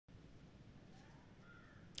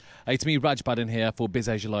It's me, Raj Baden here for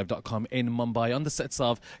BizAsiaLive.com in Mumbai on the sets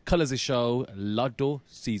of Colours' show Laado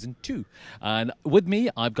Season 2. And with me,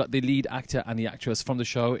 I've got the lead actor and the actress from the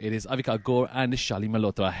show. It is Avika and Shaleen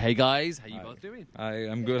Malhotra. Hey guys, how you both doing?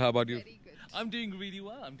 I'm good. How about you? I'm doing really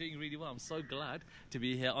well. I'm so glad to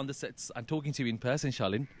be here on the sets and talking to you in person,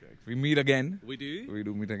 Shaleen. We meet again. We do? We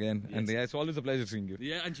do meet again. Yes. And yeah, it's always a pleasure seeing you.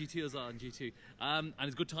 Yeah, and G2 as well, and G2. And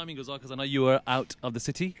it's good timing as well, because I know you were out of the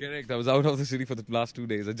city. Correct. I was out of the city for the last 2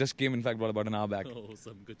 days. I just came, in fact, about an hour back.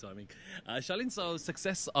 Awesome. Good timing. Shaleen, so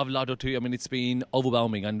success of Laado 2, I mean, it's been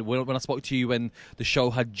overwhelming. And when I spoke to you when the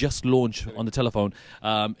show had just launched on the telephone,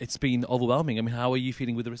 it's been overwhelming. I mean, how are you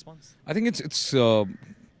feeling with the response? I think it's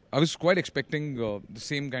I was quite expecting the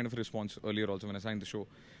same kind of a response earlier also when I signed the show.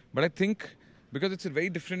 But I think because it's a very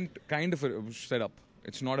different kind of a setup,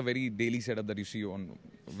 it's not a very daily setup that you see on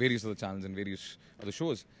various other channels and various other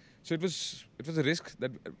shows. So it was a risk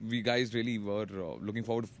that we guys really were looking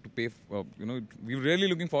forward to pay. We were really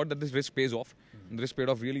looking forward that this risk pays off. And the risk paid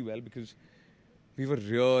off really well because we were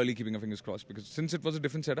really keeping our fingers crossed. Because since it was a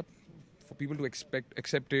different setup, for people to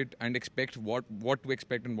accept it and expect what to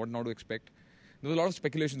expect and what not to expect. There was a lot of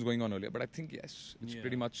speculations going on earlier, but I think, yes, it's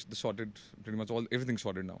pretty much everything's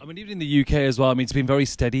sorted now. I mean, even in the UK as well, I mean, it's been very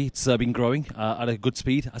steady. It's been growing at a good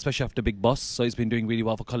speed, especially after Big Boss. So it's been doing really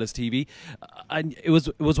well for Colours TV. And it was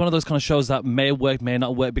one of those kind of shows that may work, may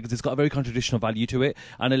not work, because it's got a very kind of traditional value to it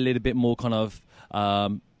and a little bit more kind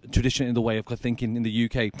of tradition in the way of thinking in the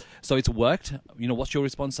UK. So it's worked. You know, what's your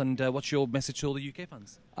response and what's your message to all the UK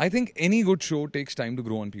fans? I think any good show takes time to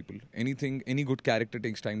grow on people. Any good character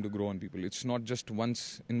takes time to grow on people. It's not just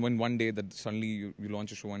once in one day that suddenly you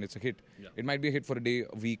launch a show and it's a hit. Yeah. It might be a hit for a day,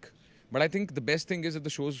 a week. But I think the best thing is that the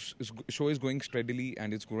show is going steadily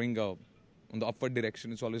and it's growing on the upward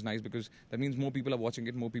direction. It's always nice because that means more people are watching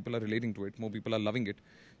it, more people are relating to it, more people are loving it.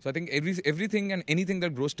 So I think everything and anything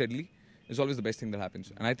that grows steadily is always the best thing that happens.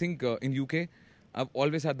 And I think in UK, I've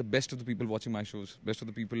always had the best of the people watching my shows, best of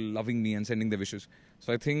the people loving me and sending their wishes.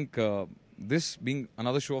 So I think this being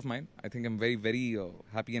another show of mine, I think I'm very, very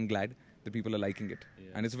happy and glad that people are liking it.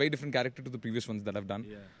 Yeah. And it's a very different character to the previous ones that I've done.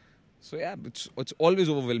 Yeah. So yeah, it's always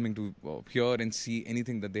overwhelming to hear and see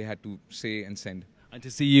anything that they had to say and send. And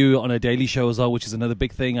to see you on a daily show as well, which is another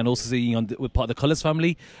big thing, and also seeing you with part of the Colours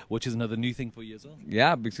family, which is another new thing for you as well.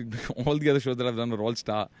 Yeah, basically all the other shows that I've done are all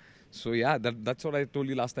star. So yeah, that's what I told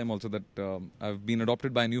you last time also, that I've been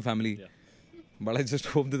adopted by a new family. Yeah. But I just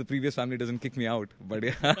hope that the previous family doesn't kick me out. But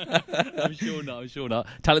yeah. I'm sure not.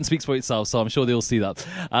 Talent speaks for itself, so I'm sure they'll see that.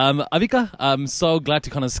 Avika, I'm so glad to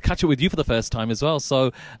kind of catch up with you for the first time as well.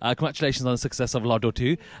 So congratulations on the success of Laado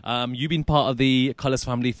 2. You've been part of the Colours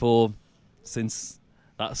family since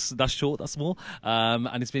that's short, that's small.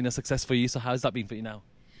 And it's been a success for you. So how's that been for you now?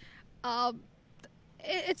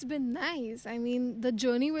 It's been nice. I mean, the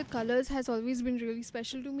journey with Colours has always been really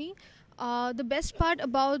special to me. The best part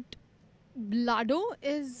about Laado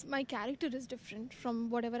is my character is different from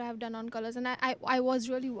whatever I have done on Colours, and I was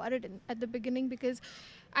really worried at the beginning because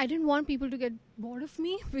I didn't want people to get bored of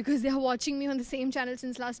me because they are watching me on the same channel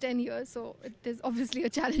since last 10 years. So it is obviously a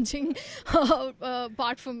challenging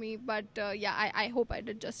part for me. But yeah, I hope I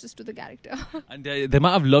did justice to the character. And they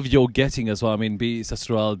might have loved your getting as well. I mean, be it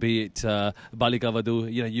Sastral, be it Balika Vadu,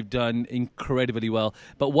 you know, you've done incredibly well.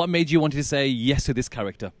 But what made you want to say yes to this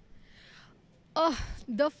character?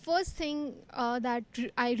 The first thing that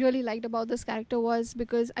I really liked about this character was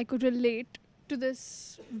because I could relate to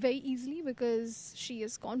this very easily because she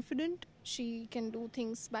is confident, she can do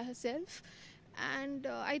things by herself, and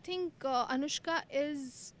I think Anushka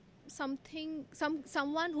is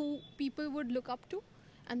someone who people would look up to,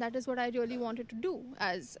 and that is what I really wanted to do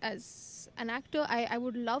as an actor. I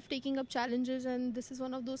would love taking up challenges, and this is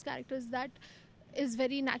one of those characters that is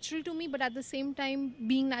very natural to me, but at the same time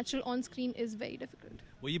being natural on screen is very difficult.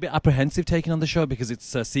 Were you a bit apprehensive taking on the show because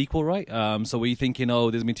it's a sequel, right? So were you thinking,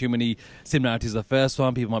 oh, there's been too many similarities to the first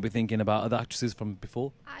one, people might be thinking about other actresses from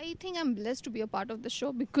before? I think I'm blessed to be a part of the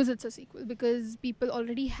show because it's a sequel, because people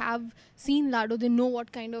already have seen Laado, they know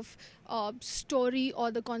what kind of story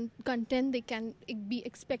or the content they can be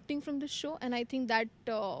expecting from the show, and I think that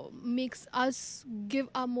makes us give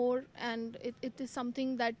our more, and it is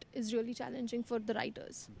something that is really challenging for the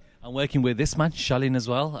writers. I'm working with this man, Shaleen, as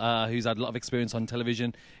well, who's had a lot of experience on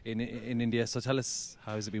television in India. So tell us,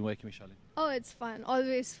 how has it been working with Shaleen? Oh, it's fun.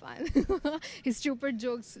 Always fun. His stupid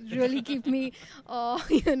jokes really keep me,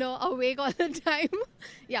 awake all the time.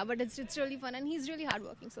 Yeah, but it's really fun, and he's really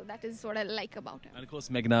hardworking. So that is what I like about him. And of course,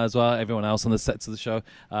 Meghna as well, everyone else on the sets of the show.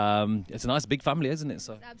 It's a nice big family, isn't it?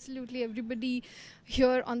 So Absolutely, everybody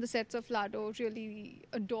here on the sets of Laado really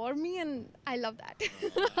adore me, and I love that.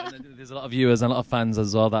 and there's a lot of viewers and a lot of fans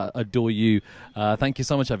as well that adore you. Thank you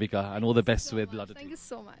so much, Avika, and all the best with Laado. Thank you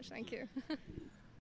so much. Thank you.